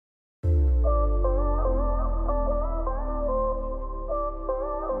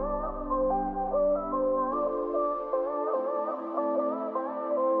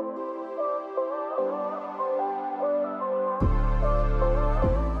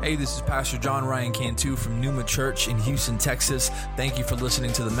Hey, this is Pastor John Ryan Cantu from Numa Church in Houston, Texas. Thank you for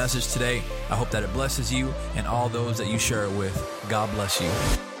listening to the message today. I hope that it blesses you and all those that you share it with. God bless you.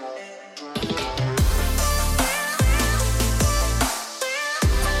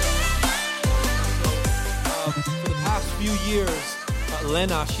 For the past few years,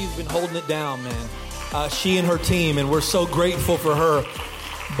 Lena, she's been holding it down, man. She and her team, and we're so grateful for her.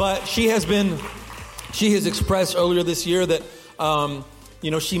 But she has expressed earlier this year that,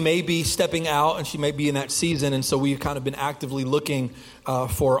 she may be stepping out and she may be in that season. And so we've kind of been actively looking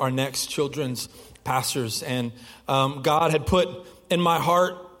for our next children's pastors. And God had put in my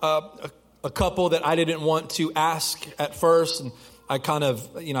heart a couple that I didn't want to ask at first. And I kind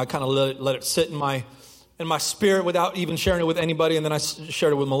of let it sit in my spirit without even sharing it with anybody. And then I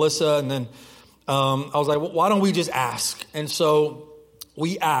shared it with Melissa. And then I was like, well, why don't we just ask? And so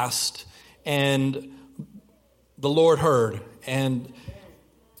we asked, and the Lord heard. And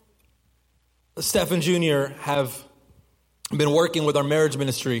Steph and Junior have been working with our marriage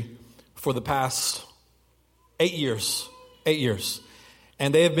ministry for the past 8 years.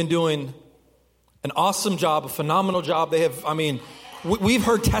 And they have been doing an awesome job, a phenomenal job. We've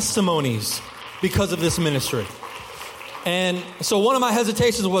heard testimonies because of this ministry. And so one of my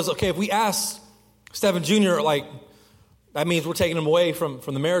hesitations was, okay, if we ask Steph and Junior, that means we're taking them away from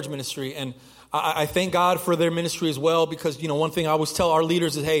the marriage ministry. And I thank God for their ministry as well, because, one thing I always tell our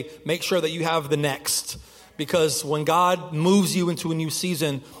leaders is, hey, make sure that you have the next. Because when God moves you into a new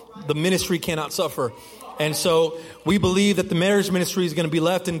season, the ministry cannot suffer. And so we believe that the marriage ministry is going to be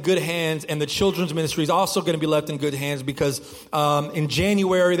left in good hands, and the children's ministry is also going to be left in good hands, because in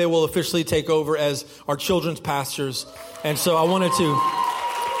January they will officially take over as our children's pastors. And so I wanted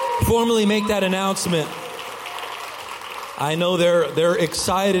to formally make that announcement. I know they're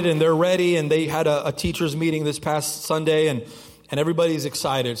excited and they're ready, and they had a teachers meeting this past Sunday, and everybody's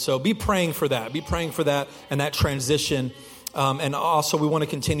excited. So be praying for that. Be praying for that and that transition. And also we want to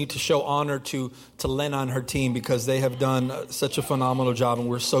continue to show honor to Lena and her team, because they have done such a phenomenal job, and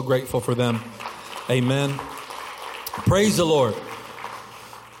we're so grateful for them. Amen. Praise the Lord.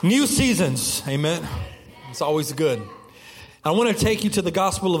 New seasons. Amen. It's always good. I want to take you to the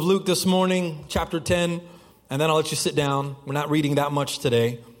Gospel of Luke this morning, chapter 10. And then I'll let you sit down. We're not reading that much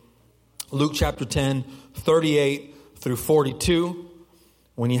today. Luke chapter 10, 38 through 42.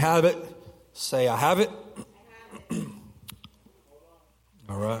 When you have it, say, I have it.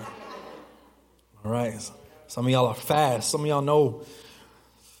 All right. Some of y'all are fast. Some of y'all know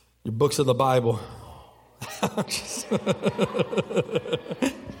your books of the Bible.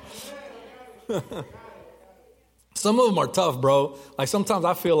 Some of them are tough, bro. Sometimes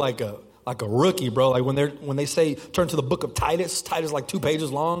I feel like a rookie, bro. When they say turn to the book of Titus like 2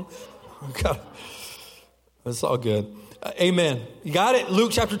 pages long. God, it's all good. Amen. You got it?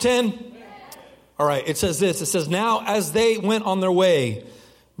 Luke chapter 10. All right. It says this. It says, now as they went on their way,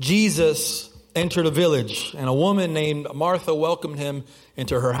 Jesus entered a village, and a woman named Martha welcomed him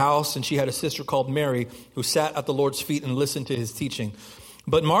into her house. And she had a sister called Mary, who sat at the Lord's feet and listened to his teaching.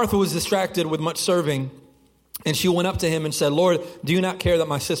 But Martha was distracted with much serving. And she went up to him and said, Lord, do you not care that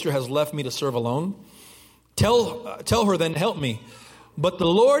my sister has left me to serve alone? Tell her then, help me. But the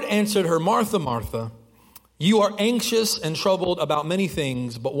Lord answered her, Martha, Martha, you are anxious and troubled about many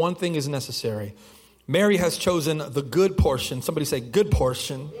things, but one thing is necessary. Mary has chosen the good portion. Somebody say good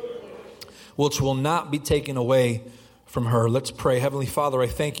portion, which will not be taken away from her. Let's pray. Heavenly Father, I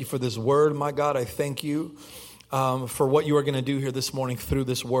thank you for this word. My God, I thank you for what you are going to do here this morning through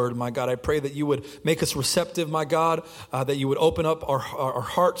this word. My God, I pray that you would make us receptive, my God, that you would open up our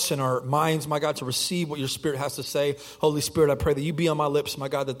hearts and our minds, my God, to receive what your Spirit has to say. Holy Spirit, I pray that you be on my lips, my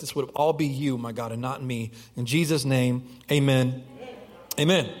God, that this would all be you, my God, and not me. In Jesus' name, amen.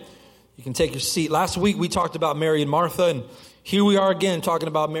 Amen. You can take your seat. Last week we talked about Mary and Martha, and here we are again talking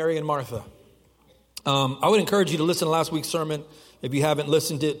about Mary and Martha. I would encourage you to listen to last week's sermon if you haven't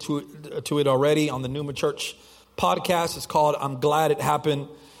listened to it already on the Numa Church podcast. It's called I'm Glad It Happened.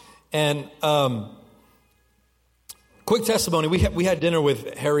 And quick testimony, we had dinner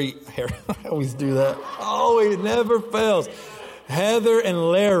with Harry. I always do that. Oh, it never fails. Heather and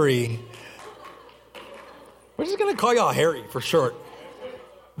Larry. We're just going to call y'all Harry for short.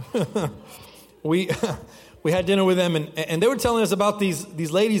 We had dinner with them, and they were telling us about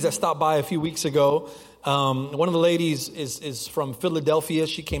these ladies that stopped by a few weeks ago. One of the ladies is from Philadelphia.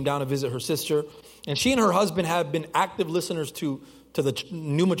 She came down to visit her sister. And she and her husband have been active listeners to the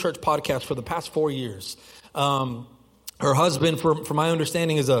Numa Church podcast for the past 4 years. Her husband, from my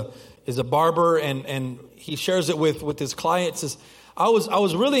understanding, is a barber, and he shares it with his clients. I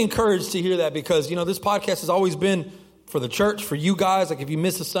was really encouraged to hear that, because this podcast has always been for the church, for you guys. Like if you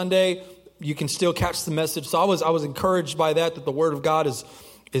miss a Sunday, you can still catch the message. So I was encouraged by that the word of God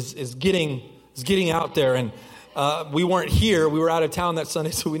is getting out there. And we weren't here. We were out of town that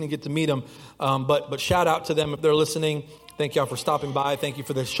Sunday, so we didn't get to meet them. But shout out to them if they're listening. Thank y'all for stopping by. Thank you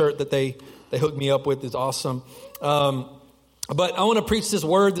for the shirt that they hooked me up with. It's awesome. But I want to preach this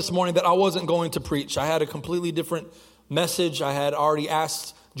word this morning that I wasn't going to preach. I had a completely different message. I had already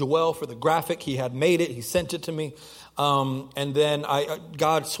asked Joel for the graphic. He had made it. He sent it to me. And then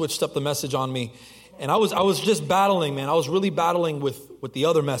God switched up the message on me. And I was just battling, man. I was really battling with the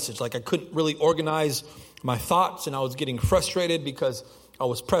other message. Like I couldn't really organize my thoughts, and I was getting frustrated because I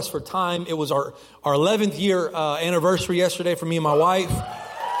was pressed for time. It was our 11th year anniversary yesterday for me and my wife.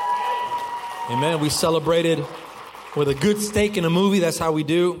 Amen. We celebrated with a good steak and a movie. That's how we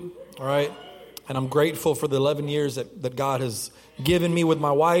do. All right. And I'm grateful for the 11 years that God has given me with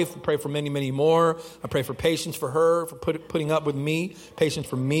my wife. I pray for many, many more. I pray for patience for her, for putting up with me, patience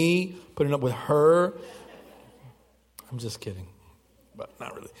for me, putting up with her. I'm just kidding, but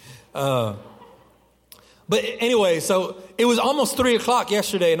not really. But anyway, so it was almost 3:00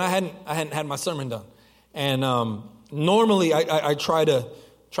 yesterday, and I hadn't had my sermon done. And normally I try to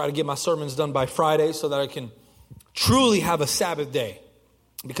get my sermons done by Friday so that I can truly have a Sabbath day,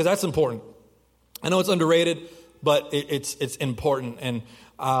 because that's important. I know it's underrated, but it's important. And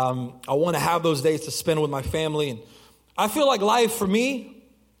I want to have those days to spend with my family. And I feel like life for me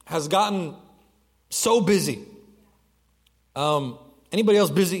has gotten so busy. Anybody else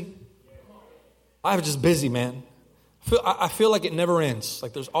busy? I'm just busy, man. I feel like it never ends.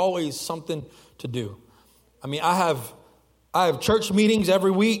 Like there's always something to do. I mean, I have church meetings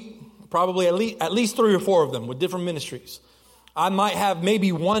every week, probably at least 3 or 4 of them with different ministries. I might have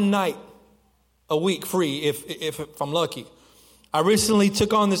maybe one night a week free if I'm lucky. I recently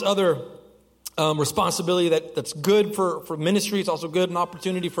took on this other responsibility that's good for ministry. It's also good, an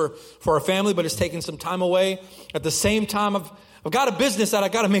opportunity for our family, but it's taking some time away. At the same time, I've got a business that I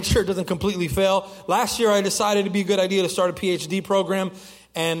got to make sure it doesn't completely fail. Last year, I decided it'd be a good idea to start a PhD program.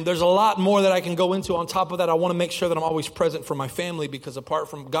 And there's a lot more that I can go into. On top of that, I want to make sure that I'm always present for my family, because apart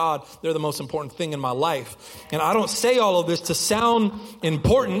from God, they're the most important thing in my life. And I don't say all of this to sound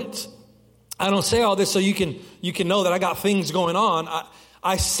important. I don't say all this so you can know that I got things going on.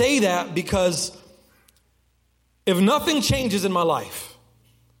 I say that because if nothing changes in my life,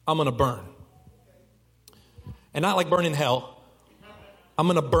 I'm going to burn. And not like burn in hell. I'm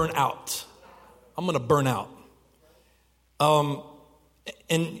going to burn out. I'm going to burn out.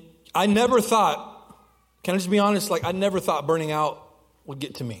 And I never thought, can I just be honest? Like I never thought burning out would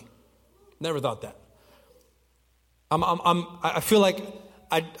get to me. Never thought that. I feel like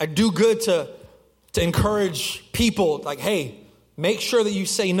I do good to encourage people, like, hey, make sure that you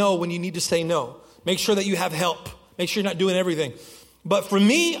say no when you need to say no. Make sure that you have help. Make sure you're not doing everything. But for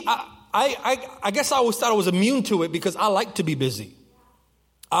me, I guess I always thought I was immune to it because I like to be busy.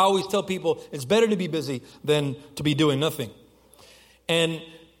 I always tell people it's better to be busy than to be doing nothing. And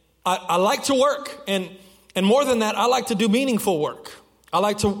I like to work, and more than that, I like to do meaningful work. I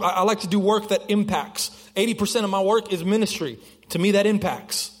like to do work that impacts. 80% of my work is ministry. To me, that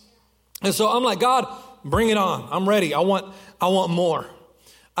impacts. And so I'm like, God, bring it on. I'm ready. I want more.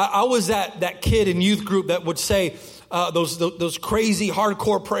 I was that kid in youth group that would say those crazy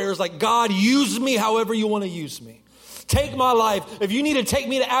hardcore prayers like, God, use me however you want to use me. Take my life. If you need to take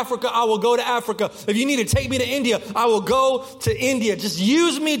me to Africa, I will go to Africa. If you need to take me to India, I will go to India. Just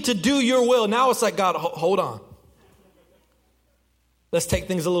use me to do your will. Now it's like, God, hold on. Let's take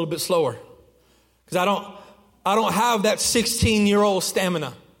things a little bit slower. Because I don't have that 16-year-old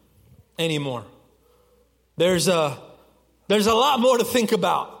stamina anymore. There's a lot more to think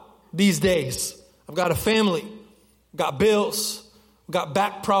about these days. I've got a family, I've got bills, I've got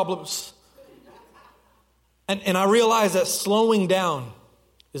back problems. And I realize that slowing down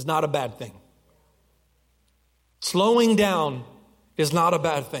is not a bad thing. Slowing down is not a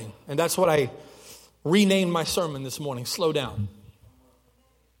bad thing. And that's what I renamed my sermon this morning. Slow down.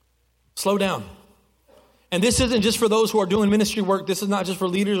 Slow down. And this isn't just for those who are doing ministry work. This is not just for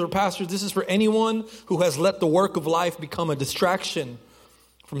leaders or pastors. This is for anyone who has let the work of life become a distraction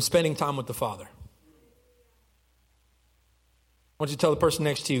from spending time with the Father. I want you to tell the person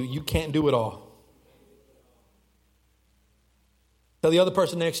next to you, you can't do it all. Tell the other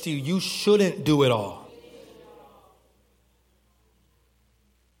person next to you, you shouldn't do it all.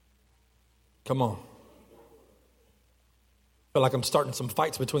 Come on. I feel like I'm starting some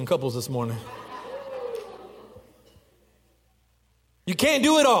fights between couples this morning. You can't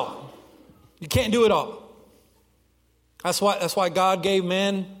do it all. You can't do it all. That's why God gave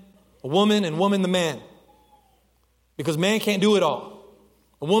man a woman and woman the man. because man can't do it all.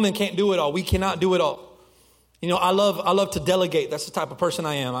 A woman can't do it all. We cannot do it all. You know, I love to delegate. That's the type of person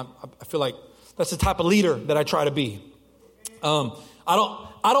I am. I feel like that's the type of leader that I try to be. I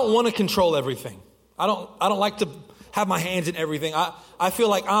don't want to control everything. I don't like to have my hands in everything. I feel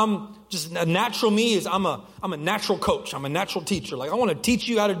like I'm just a natural me is I'm a natural coach. I'm a natural teacher. Like I want to teach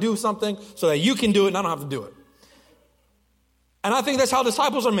you how to do something so that you can do it and I don't have to do it. And I think that's how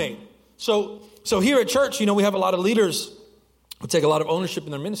disciples are made. So here at church, you know, we have a lot of leaders who take a lot of ownership in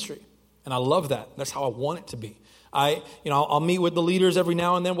their ministry. And I love that. That's how I want it to be. I'll meet with the leaders every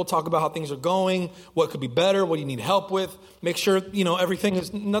now and then. We'll talk about how things are going, what could be better, what do you need help with. Make sure, you know,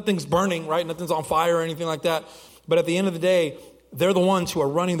 nothing's burning, right? Nothing's on fire or anything like that. But at the end of the day, they're the ones who are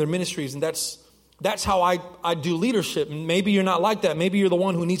running their ministries. And that's how I do leadership. And maybe you're not like that. Maybe you're the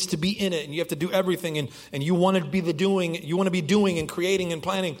one who needs to be in it and you have to do everything. And you want to be you want to be doing and creating and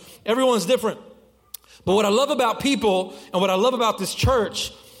planning. Everyone's different. But what I love about people and what I love about this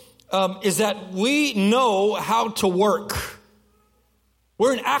church is that we know how to work.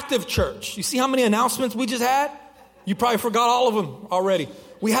 We're an active church. You see how many announcements we just had? You probably forgot all of them already.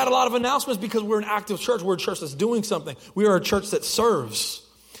 We had a lot of announcements because we're an active church. We're a church that's doing something. We are a church that serves.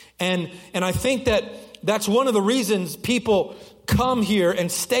 And I think that's one of the reasons people come here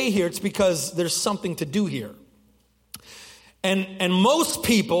and stay here. It's because there's something to do here. And most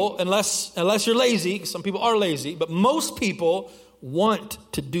people, unless you're lazy, some people are lazy, but most people want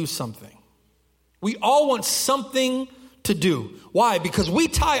to do something. We all want something to do. Why? Because we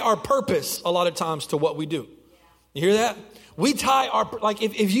tie our purpose a lot of times to what we do. You hear that? We tie like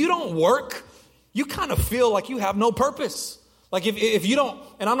if you don't work, you kind of feel like you have no purpose. Like if you don't,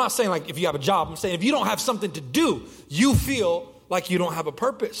 and I'm not saying like if you have a job, I'm saying if you don't have something to do, you feel like you don't have a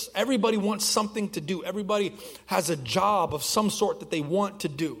purpose. Everybody wants something to do. Everybody has a job of some sort that they want to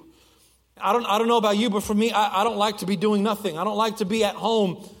do. I don't know about you, but for me, I don't like to be doing nothing. I don't like to be at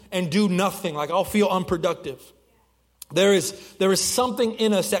home and do nothing. Like I'll feel unproductive. There is something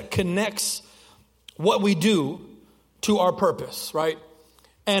in us that connects what we do to our purpose, right?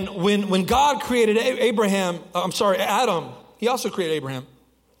 And when God created Adam, he also created Abraham.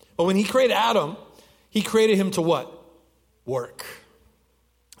 But when he created Adam, he created him to what? Work.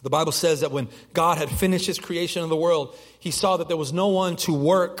 The Bible says that when God had finished his creation of the world, he saw that there was no one to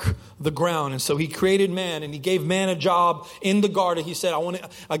work the ground. And so he created man and he gave man a job in the garden. He said,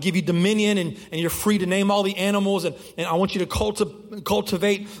 I'll give you dominion and you're free to name all the animals and I want you to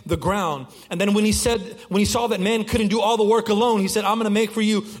cultivate the ground. And then when he saw that man couldn't do all the work alone, he said, I'm going to make for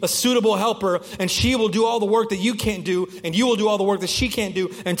you a suitable helper and she will do all the work that you can't do and you will do all the work that she can't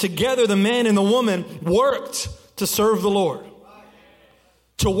do. And together the man and the woman worked to serve the Lord.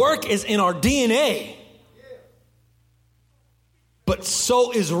 To work is in our DNA. But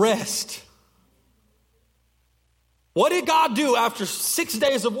so is rest. What did God do after 6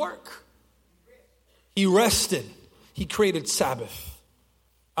 days of work? He rested. He created Sabbath.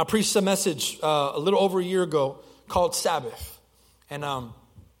 I preached a message a little over a year ago called Sabbath. And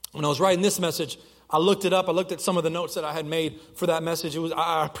when I was writing this message, I looked it up. I looked at some of the notes that I had made for that message.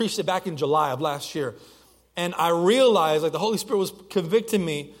 I preached it back in July of last year. And I realized, like the Holy Spirit was convicting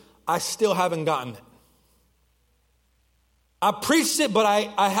me, I still haven't gotten it. I preached it, but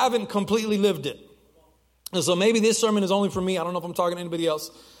I haven't completely lived it. And so maybe this sermon is only for me. I don't know if I'm talking to anybody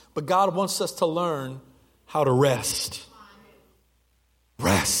else. But God wants us to learn how to rest.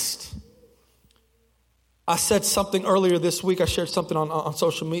 Rest. I said something earlier this week. I shared something on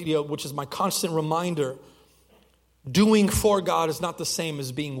social media, which is my constant reminder. Doing for God is not the same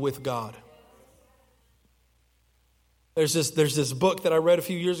as being with God. There's this book that I read a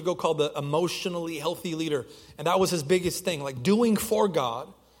few years ago called The Emotionally Healthy Leader. And that was his biggest thing. Like doing for God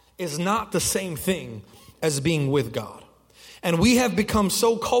is not the same thing as being with God. And we have become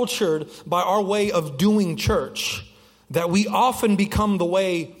so cultured by our way of doing church that we often become the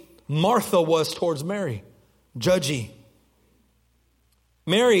way Martha was towards Mary. Judgy.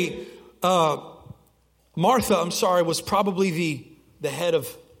 Martha, was probably the head of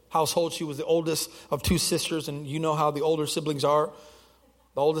household. She was the oldest of two sisters, and you know how the older siblings are.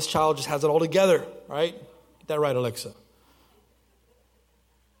 The oldest child just has it all together, right? Get that right, Alexa.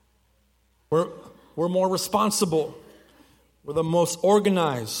 We're more responsible. We're the most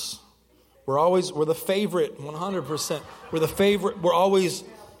organized. We're the favorite, 100%. We're the favorite. We're always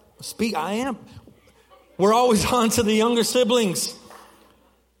We're always on to the younger siblings.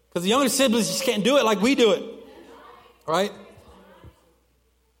 Because the younger siblings just can't do it like we do it. Right?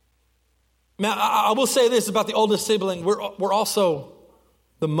 Now, I will say this about the oldest sibling. We're also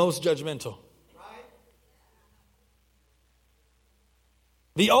the most judgmental.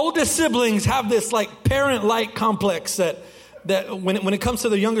 The oldest siblings have this like parent-like complex that when it comes to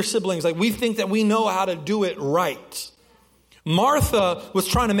the younger siblings, like we think that we know how to do it right. Martha was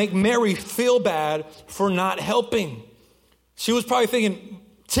trying to make Mary feel bad for not helping. She was probably thinking,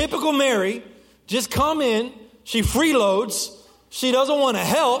 typical Mary, just come in, she freeloads, she doesn't want to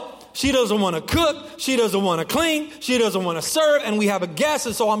help, she doesn't want to cook, she doesn't want to clean, she doesn't want to serve, and we have a guest,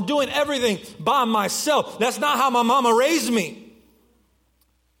 and so I'm doing everything by myself. That's not how my mama raised me.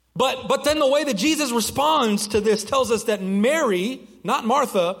 But then the way that Jesus responds to this tells us that Mary, not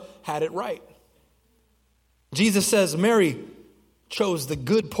Martha, had it right. Jesus says Mary chose the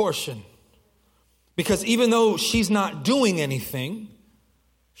good portion because even though she's not doing anything,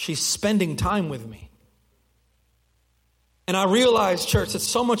 she's spending time with me. And I realize, church, that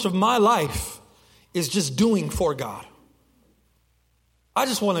so much of my life is just doing for God. I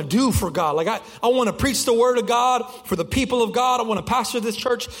just want to do for God. Like I want to preach the word of God for the people of God. I want to pastor this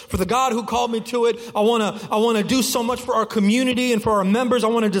church for the God who called me to it. I want to do so much for our community and for our members. I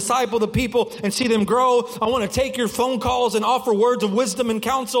want to disciple the people and see them grow. I want to take your phone calls and offer words of wisdom and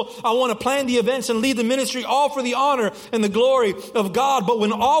counsel. I want to plan the events and lead the ministry, all for the honor and the glory of God. But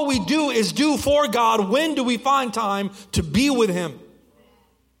when all we do is do for God, when do we find time to be with Him?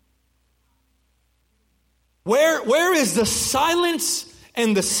 Where is the silence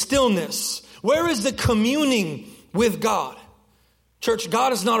and the stillness? Where is the communing with God? Church,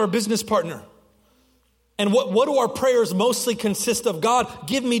 God is not our business partner. And what do our prayers mostly consist of? God,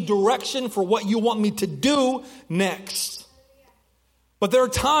 give me direction for what you want me to do next. But there are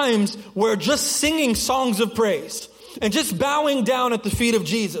times where just singing songs of praise and just bowing down at the feet of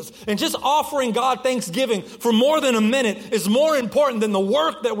Jesus and just offering God thanksgiving for more than a minute is more important than the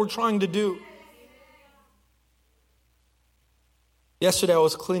work that we're trying to do. Yesterday, I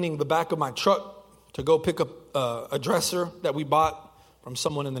was cleaning the back of my truck to go pick up a dresser that we bought from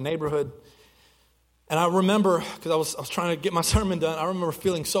someone in the neighborhood. And I remember, because I was trying to get my sermon done, I remember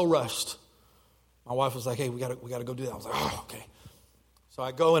feeling so rushed. My wife was like, "Hey, we gotta go do that." I was like, "Oh, okay." So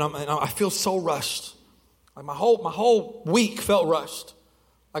I go and I feel so rushed. Like my whole week felt rushed.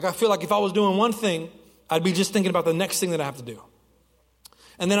 Like I feel like if I was doing one thing, I'd be just thinking about the next thing that I have to do.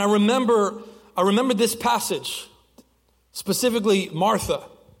 And then I remember this passage. Specifically, Martha.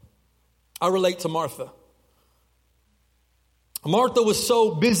 I relate to Martha. Martha was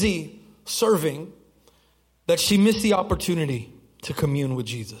so busy serving that she missed the opportunity to commune with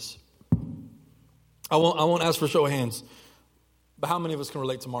Jesus. I won't ask for a show of hands, but how many of us can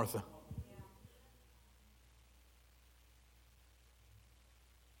relate to Martha?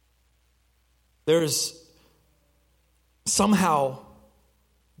 There's somehow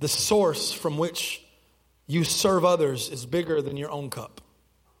the source from which you serve others is bigger than your own cup.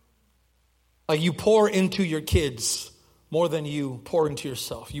 Like you pour into your kids more than you pour into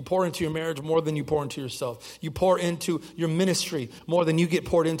yourself. You pour into your marriage more than you pour into yourself. You pour into your ministry more than you get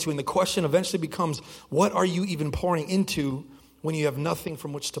poured into. And the question eventually becomes, what are you even pouring into when you have nothing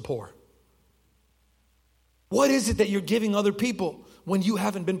from which to pour? What is it that you're giving other people when you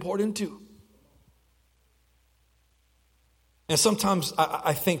haven't been poured into? And sometimes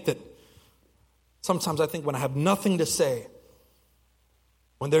I think when I have nothing to say,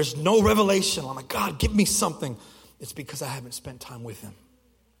 when there's no revelation, I'm like, God, give me something. It's because I haven't spent time with Him.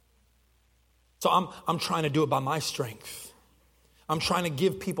 So I'm trying to do it by my strength. I'm trying to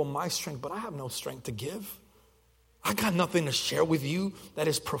give people my strength, but I have no strength to give. I got nothing to share with you that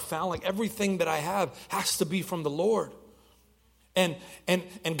is profound. Like everything that I have has to be from the Lord. And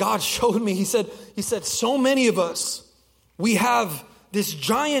God showed me, He said, so many of us, we have this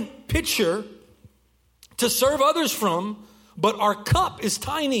giant pitcher to serve others from, but our cup is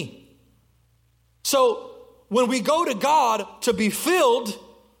tiny. So when we go to God to be filled,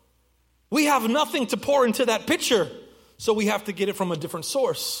 we have nothing to pour into that pitcher. So we have to get it from a different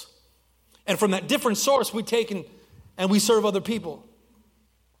source. And from that different source, we take and we serve other people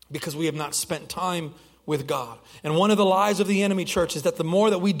because we have not spent time with God. And one of the lies of the enemy, church, is that the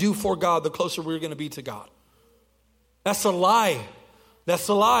more that we do for God, the closer we're going to be to God. That's a lie. That's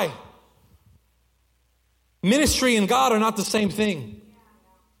a lie. Ministry and God are not the same thing.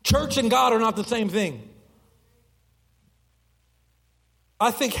 Church and God are not the same thing.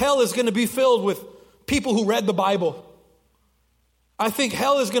 I think hell is going to be filled with people who read the Bible. I think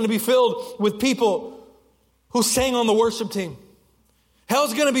hell is going to be filled with people who sang on the worship team.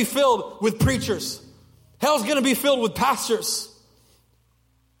 Hell's going to be filled with preachers. Hell's going to be filled with pastors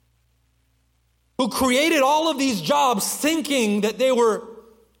who created all of these jobs thinking that they were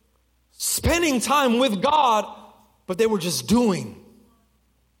spending time with God, but they were just doing.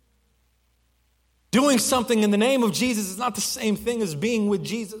 Doing something in the name of Jesus is not the same thing as being with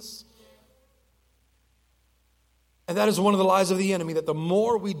Jesus. And that is one of the lies of the enemy, that the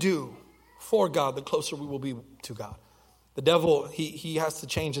more we do for God, the closer we will be to God. The devil, he has to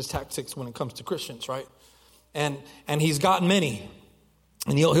change his tactics when it comes to Christians, right? And he's got many.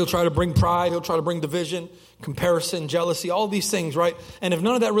 And he'll try to bring pride, he'll try to bring division, comparison, jealousy, all these things, right? And if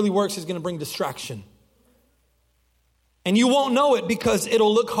none of that really works, he's going to bring distraction. And you won't know it because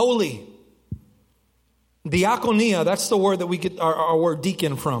it'll look holy. Diakonia, that's the word that we get our word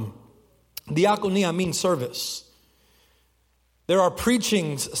deacon from. Diakonia means service. There are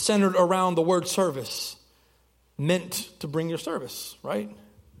preachings centered around the word service, meant to bring your service, right?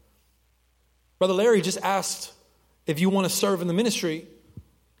 Brother Larry just asked if you want to serve in the ministry,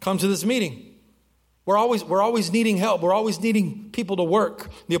 come to this meeting. We're always needing help. We're always needing people to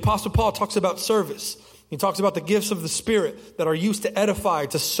work. The Apostle Paul talks about service. He talks about the gifts of the Spirit that are used to edify,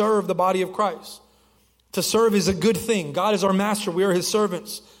 to serve the body of Christ. To serve is a good thing. God is our master. We are his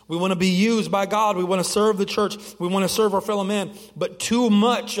servants. We want to be used by God. We want to serve the church. We want to serve our fellow man. But too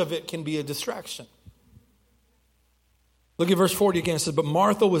much of it can be a distraction. Look at verse 40 again. It says, but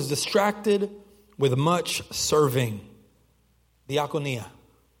Martha was distracted with much serving. Diakonia.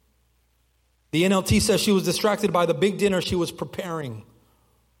 The NLT says she was distracted by the big dinner she was preparing.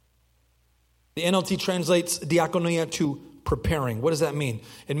 The NLT translates diakonia to preparing. What does that mean?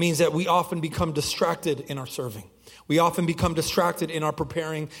 It means that we often become distracted in our serving. We often become distracted in our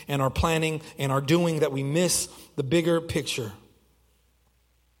preparing and our planning and our doing, that we miss the bigger picture.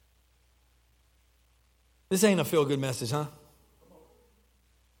 This ain't a feel-good message, huh?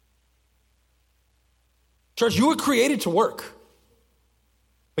 Church, you were created to work.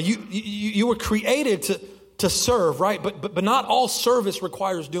 But you were created to serve, right? But not all service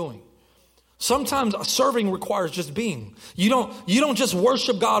requires doing. Sometimes serving requires just being. You don't just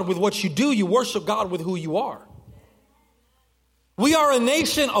worship God with what you do, you worship God with who you are. We are a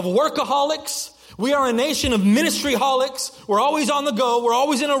nation of workaholics. We are a nation of ministry-holics. We're always on the go. We're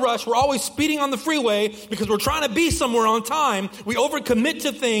always in a rush. We're always speeding on the freeway because we're trying to be somewhere on time. We overcommit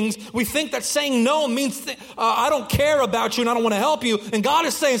to things. We think that saying no means I don't care about you and I don't want to help you. And God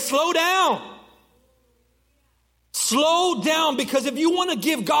is saying, slow down. Slow down, because if you want to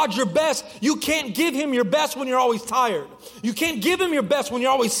give God your best, you can't give him your best when you're always tired. You can't give him your best when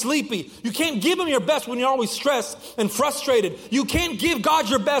you're always sleepy. You can't give him your best when you're always stressed and frustrated. You can't give God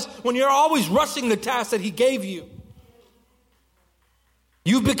your best when you're always rushing the task that he gave you.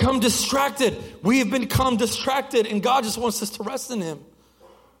 You've become distracted. We have become distracted, and God just wants us to rest in him.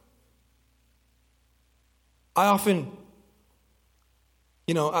 I've often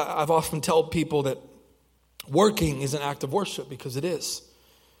told people that working is an act of worship, because it is.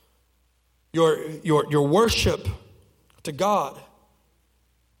 Your worship to God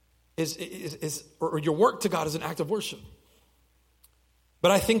or your work to God is an act of worship. But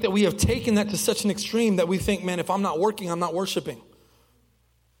I think that we have taken that to such an extreme that we think, man, if I'm not working, I'm not worshiping.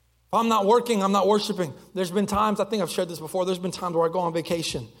 If I'm not working, I'm not worshiping. There's been times, I think I've shared this before, there's been times where I go on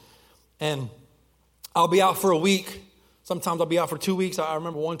vacation and I'll be out for a week. Sometimes I'll be out for 2 weeks. I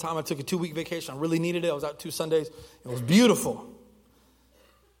remember one time I took a 2-week vacation. I really needed it. I was out 2 Sundays. It was beautiful.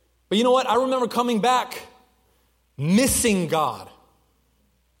 But you know what? I remember coming back missing God.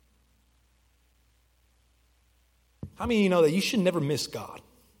 How many of you know that you should never miss God?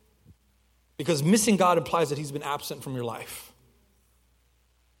 Because missing God implies that he's been absent from your life.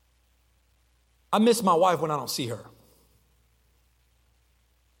 I miss my wife when I don't see her.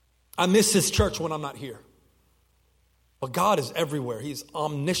 I miss his church when I'm not here. But God is everywhere. He's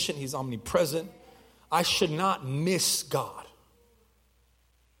omniscient. He's omnipresent. I should not miss God.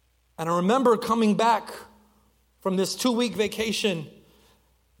 And I remember coming back from this 2-week vacation,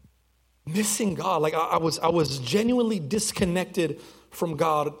 missing God. Like I was genuinely disconnected from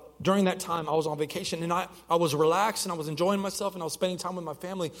God. During that time, I was on vacation, and I was relaxed, and I was enjoying myself, and I was spending time with my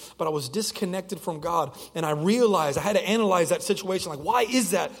family, but I was disconnected from God. And I realized, I had to analyze that situation. Like, why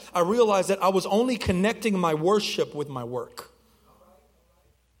is that? I realized that I was only connecting my worship with my work.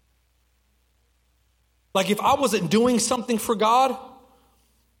 Like, if I wasn't doing something for God,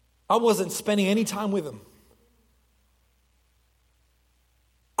 I wasn't spending any time with him.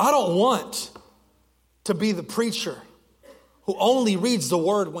 I don't want to be the preacher who only reads the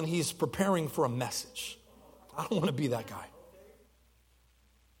word when he's preparing for a message. I don't want to be that guy.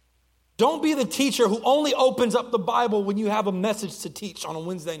 Don't be the teacher who only opens up the Bible when you have a message to teach on a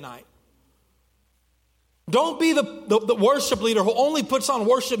Wednesday night. Don't be the worship leader who only puts on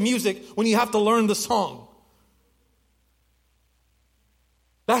worship music when you have to learn the song.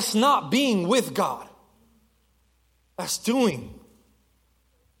 That's not being with God. That's doing.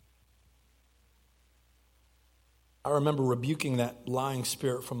 I remember rebuking that lying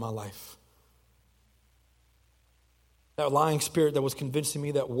spirit from my life. That lying spirit that was convincing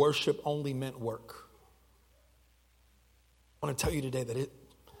me that worship only meant work. I want to tell you today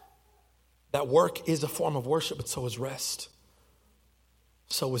that work is a form of worship, but so is rest.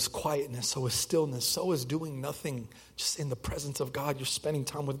 So is quietness, so is stillness, so is doing nothing, just in the presence of God. You're spending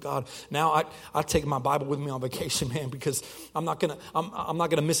time with God. Now I take my Bible with me on vacation, man, because I'm not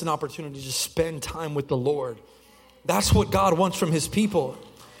gonna miss an opportunity to just spend time with the Lord. That's what God wants from his people.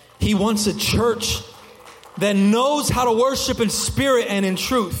 He wants a church that knows how to worship in spirit and in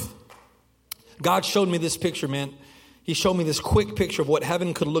truth. God showed me this picture, man. He showed me this quick picture of what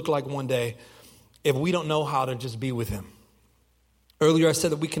heaven could look like one day if we don't know how to just be with him. Earlier, I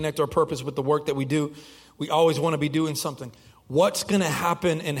said that we connect our purpose with the work that we do. We always want to be doing something. What's going to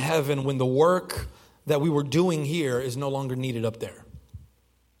happen in heaven when the work that we were doing here is no longer needed up there?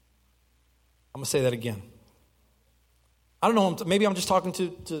 I'm going to say that again. I don't know. Maybe I'm just talking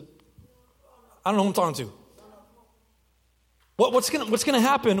to I don't know who I'm talking to. What's going to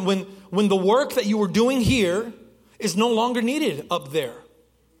happen when the work that you were doing here is no longer needed up there?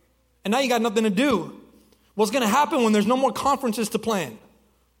 And now you got nothing to do. What's going to happen when there's no more conferences to plan?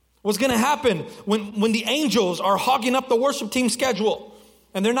 What's going to happen when the angels are hogging up the worship team schedule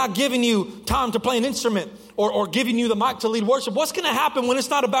and they're not giving you time to play an instrument or giving you the mic to lead worship? What's going to happen when it's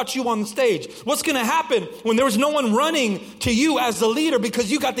not about you on the stage? What's going to happen when there's no one running to you as the leader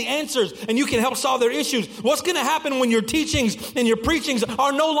because you got the answers and you can help solve their issues? What's going to happen when your teachings and your preachings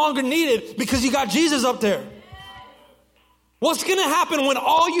are no longer needed because you got Jesus up there? What's going to happen when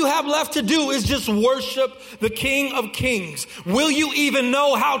all you have left to do is just worship the King of Kings? Will you even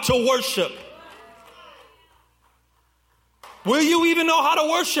know how to worship? Will you even know how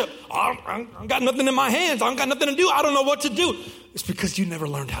to worship? I got nothing in my hands. I got nothing to do. I don't know what to do. It's because you never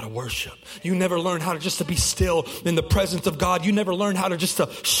learned how to worship. You never learned how to just to be still in the presence of God. You never learned how to just to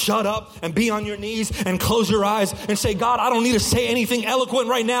shut up and be on your knees and close your eyes and say, God, I don't need to say anything eloquent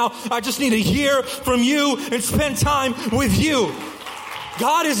right now. I just need to hear from you and spend time with you.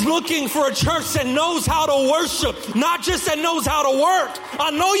 God is looking for a church that knows how to worship, not just that knows how to work.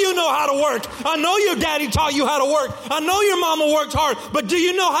 I know you know how to work. I know your daddy taught you how to work. I know your mama worked hard. But do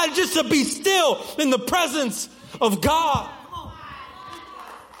you know how just to be still in the presence of God?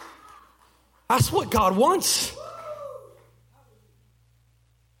 That's what God wants.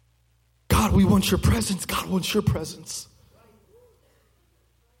 God, we want your presence. God wants your presence.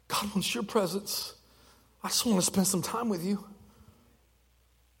 God wants your presence. I just want to spend some time with you.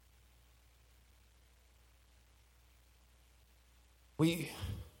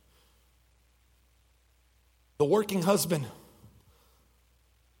 The working husband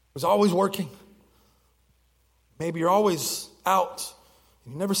was always working. Maybe you're always out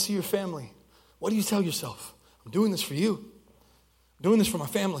and you never see your family. What do you tell yourself? I'm doing this for you. I'm doing this for my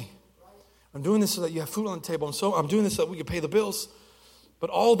family. I'm doing this so that you have food on the table. I'm doing this so that we can pay the bills. But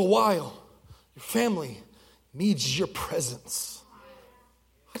all the while, your family needs your presence.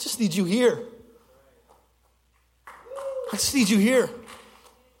 I just need you here. I just need you here. I'm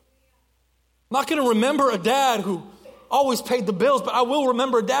not going to remember a dad who always paid the bills, but I will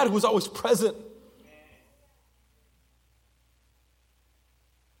remember a dad who was always present.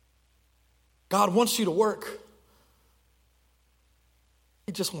 God wants you to work.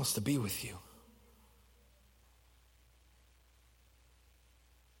 He just wants to be with you.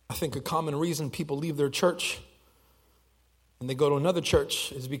 I think a common reason people leave their church and they go to another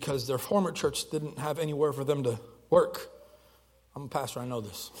church is because their former church didn't have anywhere for them to work. I'm a pastor, I know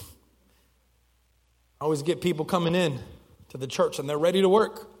this. I always get people coming in to the church and they're ready to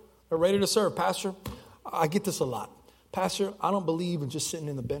work. They're ready to serve. Pastor, I get this a lot. Pastor, I don't believe in just sitting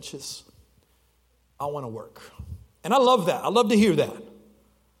in the benches. I want to work. And I love that. I love to hear that.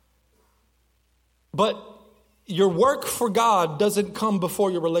 But your work for God doesn't come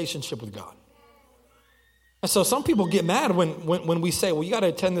before your relationship with God. And so some people get mad when we say, well, you got to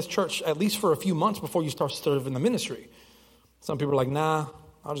attend this church at least for a few months before you start serving the ministry. Some people are like, nah,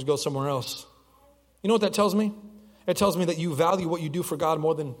 I'll just go somewhere else. You know what that tells me? It tells me that you value what you do for God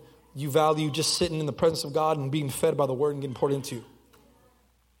more than you value just sitting in the presence of God and being fed by the word and getting poured into you.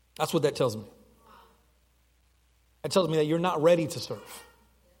 That's what that tells me. It tells me that you're not ready to serve.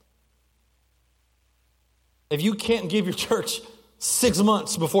 If you can't give your church 6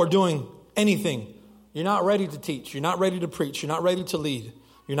 months before doing anything, you're not ready to teach. You're not ready to preach. You're not ready to lead.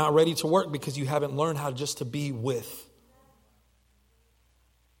 You're not ready to work because you haven't learned how just to be with.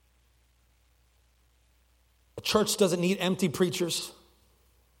 A church doesn't need empty preachers.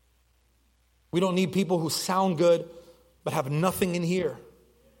 We don't need people who sound good but have nothing in here.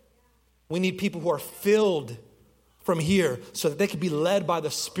 We need people who are filled from here so that they could be led by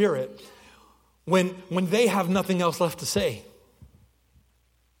the Spirit when they have nothing else left to say.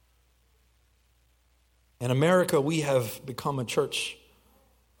 In America, we have become a church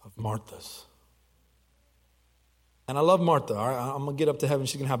of Marthas. And I love Martha. All right? I'm going to get up to heaven.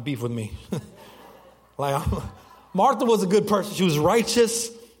 She's going to have beef with me. Martha was a good person. She was righteous.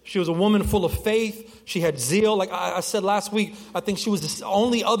 She was a woman full of faith. She had zeal. Like I said last week, I think she was the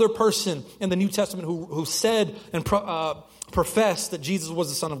only other person in the New Testament who said and professed that Jesus was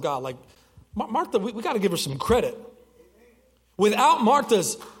the Son of God. Like Martha, we got to give her some credit. Without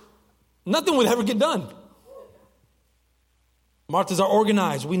Marthas, nothing would ever get done. Marthas are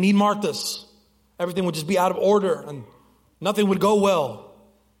organized. We need Marthas. Everything would just be out of order and nothing would go well.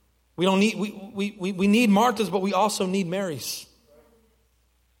 We need Marthas, but we also need Marys.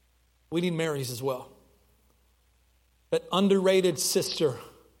 We need Marys as well. That underrated sister,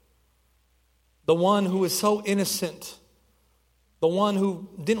 the one who is so innocent, the one who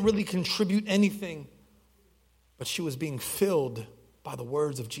didn't really contribute anything, but she was being filled by the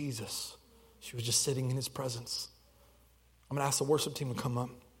words of Jesus. She was just sitting in his presence. I'm going to ask the worship team to come up.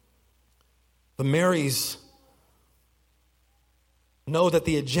 The Marys know that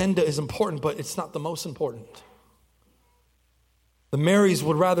the agenda is important, but it's not the most important. The Marys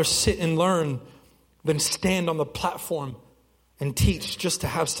would rather sit and learn than stand on the platform and teach just to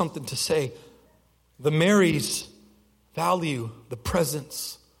have something to say. The Marys value the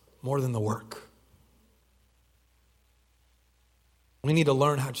presence more than the work. We need to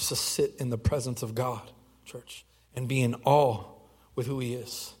learn how just to sit in the presence of God, church, and be in awe with who he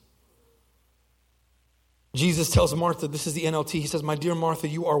is. Jesus tells Martha, this is the NLT, he says, my dear Martha,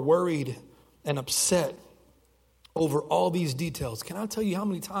 you are worried and upset over all these details. Can I tell you how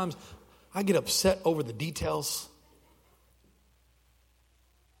many times I get upset over the details?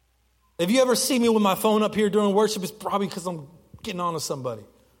 If you ever see me with my phone up here during worship, it's probably because I'm getting on to somebody.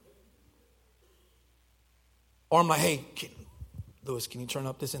 Or I'm like, hey, Lewis, can you turn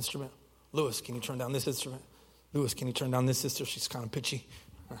up this instrument? Lewis, can you turn down this instrument? Lewis, can you turn down this sister? She's kind of pitchy.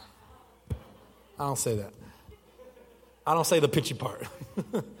 I don't say that. I don't say the pitchy part.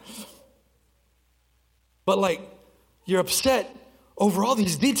 But like, you're upset over all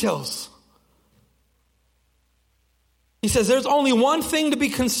these details. He says there's only one thing to be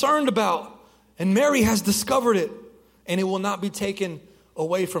concerned about, and Mary has discovered it, and it will not be taken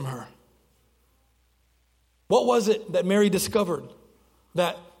away from her. What was it that Mary discovered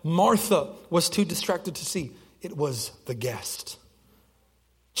that Martha was too distracted to see? It was the guest.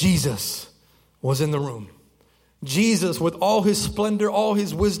 Jesus was in the room. Jesus, with all his splendor, all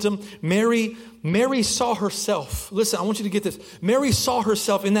his wisdom, Mary saw herself. Listen, I want you to get this. Mary saw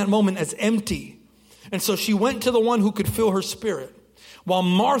herself in that moment as empty. And so she went to the one who could fill her spirit, while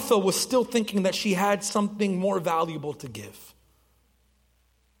Martha was still thinking that she had something more valuable to give.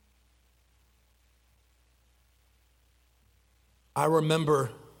 I remember,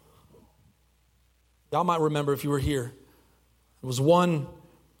 y'all might remember if you were here, it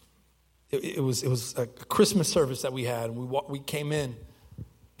was a Christmas service that we had. We came in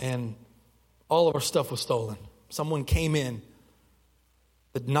and all of our stuff was stolen. Someone came in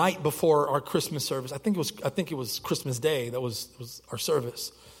the night before our Christmas service. I think it was Christmas Day. That was our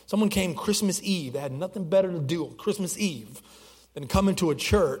service. Someone came Christmas Eve. They had nothing better to do on Christmas Eve than come into a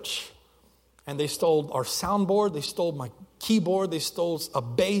church, and they stole our soundboard. They stole my keyboard. They stole a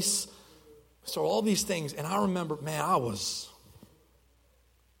bass. They stole all these things. And I remember, man, I was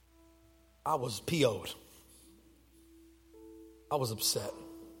PO'd. I was upset.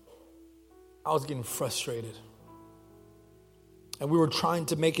 I was getting frustrated. And we were trying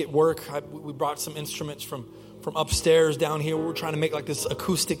to make it work. We brought some instruments from upstairs down here. We were trying to make like this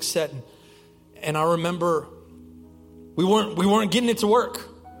acoustic set. And I remember we weren't getting it to work.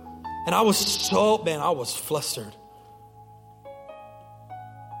 And I was flustered.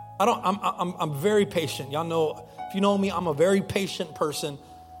 I'm very patient. Y'all know, if you know me, I'm a very patient person.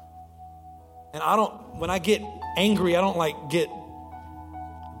 And when I get angry, I don't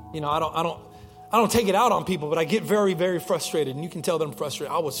take it out on people, but I get very, very frustrated. And you can tell that I'm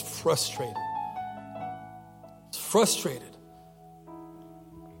frustrated. I was frustrated.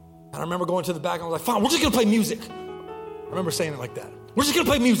 And I remember going to the back and I was like, fine, we're just going to play music. I remember saying it like that. We're just going to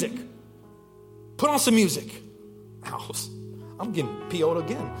play music. Put on some music. I'm getting PO'd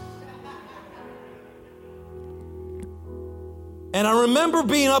again. And I remember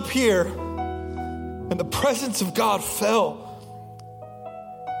being up here and the presence of God fell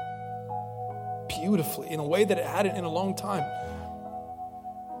beautifully in a way that it hadn't in a long time.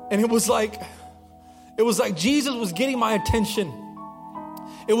 And it was like Jesus was getting my attention.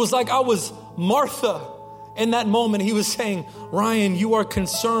 It was like I was Martha In that moment, he was saying, Ryan, you are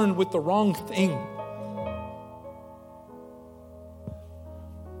concerned with the wrong thing.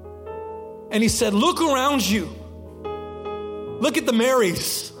 And he said, look around you. Look at the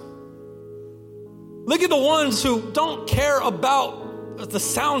Marys. Look at the ones who don't care about the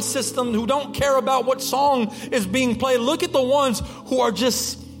sound system, who don't care about what song is being played. Look at the ones who are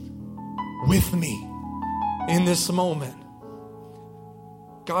just with me in this moment.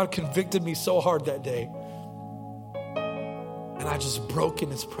 God convicted me so hard that day. And I just broke in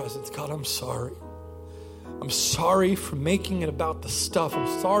his presence. God, I'm sorry. I'm sorry for making it about the stuff.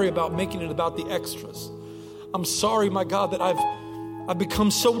 I'm sorry about making it about the extras. I'm sorry, my God, that I've become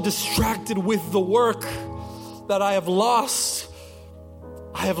so distracted with the work that I have lost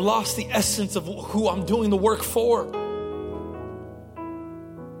the essence of who I'm doing the work for.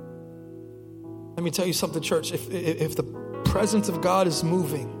 Let me tell you something, church. If the presence of God is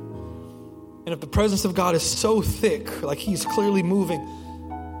moving, and if the presence of God is so thick, like he's clearly moving,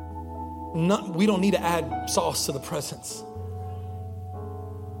 we don't need to add sauce to the presence.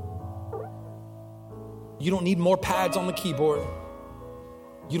 You don't need more pads on the keyboard.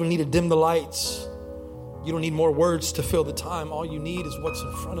 You don't need to dim the lights. You don't need more words to fill the time. All you need is what's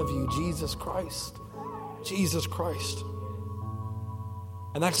in front of you, Jesus Christ. Jesus Christ.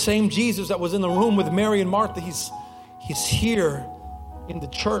 And that same Jesus that was in the room with Mary and Martha, he's here in the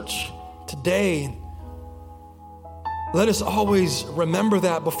church today. Let us always remember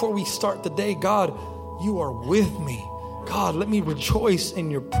that before we start the day. God, you are with me. God, let me rejoice in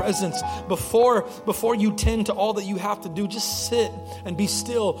your presence. Before you tend to all that you have to do, just sit and be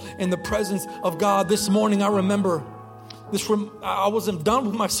still in the presence of God. This morning, I remember I wasn't done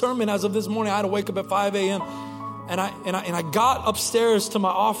with my sermon as of this morning. I had to wake up at 5 a.m. And I got upstairs to my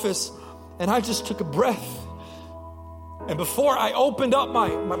office and I just took a breath. And before I opened up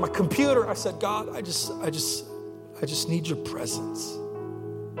my computer, I said, God, I just need your presence.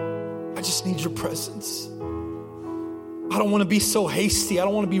 I just need your presence. I don't want to be so hasty. I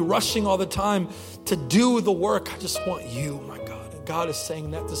don't want to be rushing all the time to do the work. I just want you, my God. And God is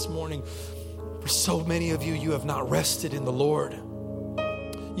saying that this morning. For so many of you, you have not rested in the Lord.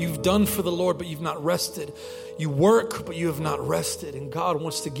 You've done for the Lord, but you've not rested. You work, but you have not rested. And God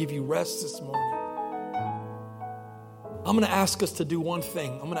wants to give you rest this morning. I'm going to ask us to do one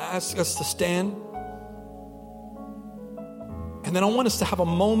thing. I'm going to ask us to stand. And then I want us to have a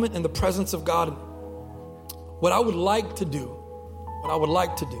moment in the presence of God. What I would like to do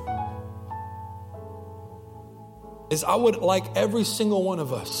is I would like every single one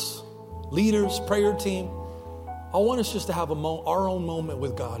of us, leaders, prayer team, I want us just to have our own moment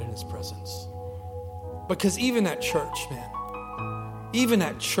with God in his presence. Because even at church, man, even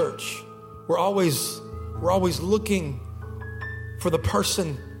at church, we're always looking for the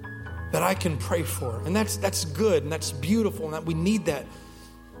person that I can pray for. And that's good and that's beautiful and that we need that.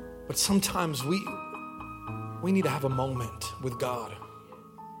 But sometimes we need to have a moment with God.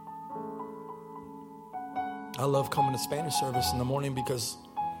 I love coming to Spanish service in the morning because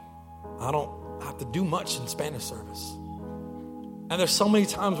I don't have to do much in Spanish service. And there's so many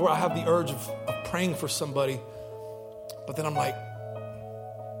times where I have the urge of praying for somebody, but then I'm like,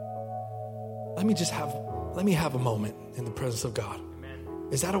 let me have a moment in the presence of God. Amen.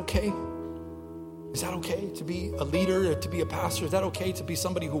 Is that okay? Is that okay to be a leader, to be a pastor? Is that okay to be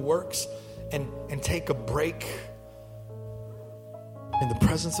somebody who works and take a break in the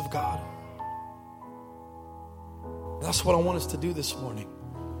presence of God? And that's what I want us to do this morning.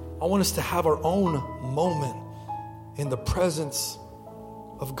 I want us to have our own moment in the presence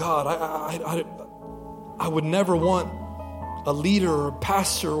of God. I would never want a leader or a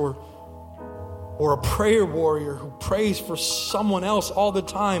pastor or a prayer warrior who prays for someone else all the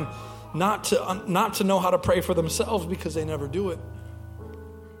time not to know how to pray for themselves because they never do it.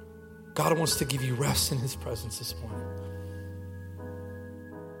 God wants to give you rest in his presence this morning.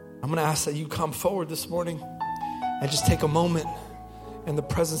 I'm going to ask that you come forward this morning and just take a moment in the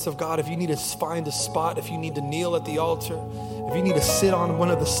presence of God. If you need to find a spot, if you need to kneel at the altar, if you need to sit on one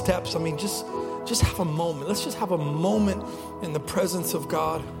of the steps, just have a moment. Let's just have a moment in the presence of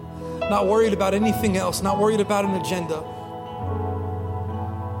God. Not worried about anything else, not worried about an agenda.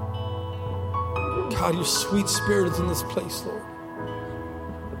 God, your sweet spirit is in this place, Lord.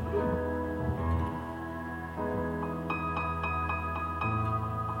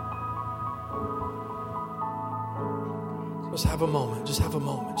 Just have a moment. Just have a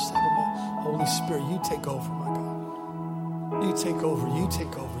moment. Holy Spirit, you take over, my God. You take over. You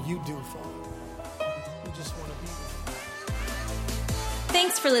take over. You do, Father. We just want to be with you.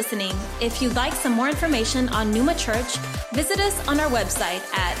 Thanks for listening. If you'd like some more information on Pneuma Church, visit us on our website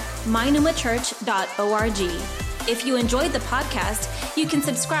at mypneumachurch.org. If you enjoyed the podcast, you can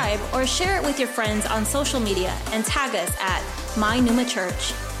subscribe or share it with your friends on social media and tag us at My Pneuma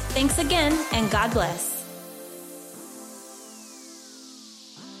Church. Thanks again, and God bless.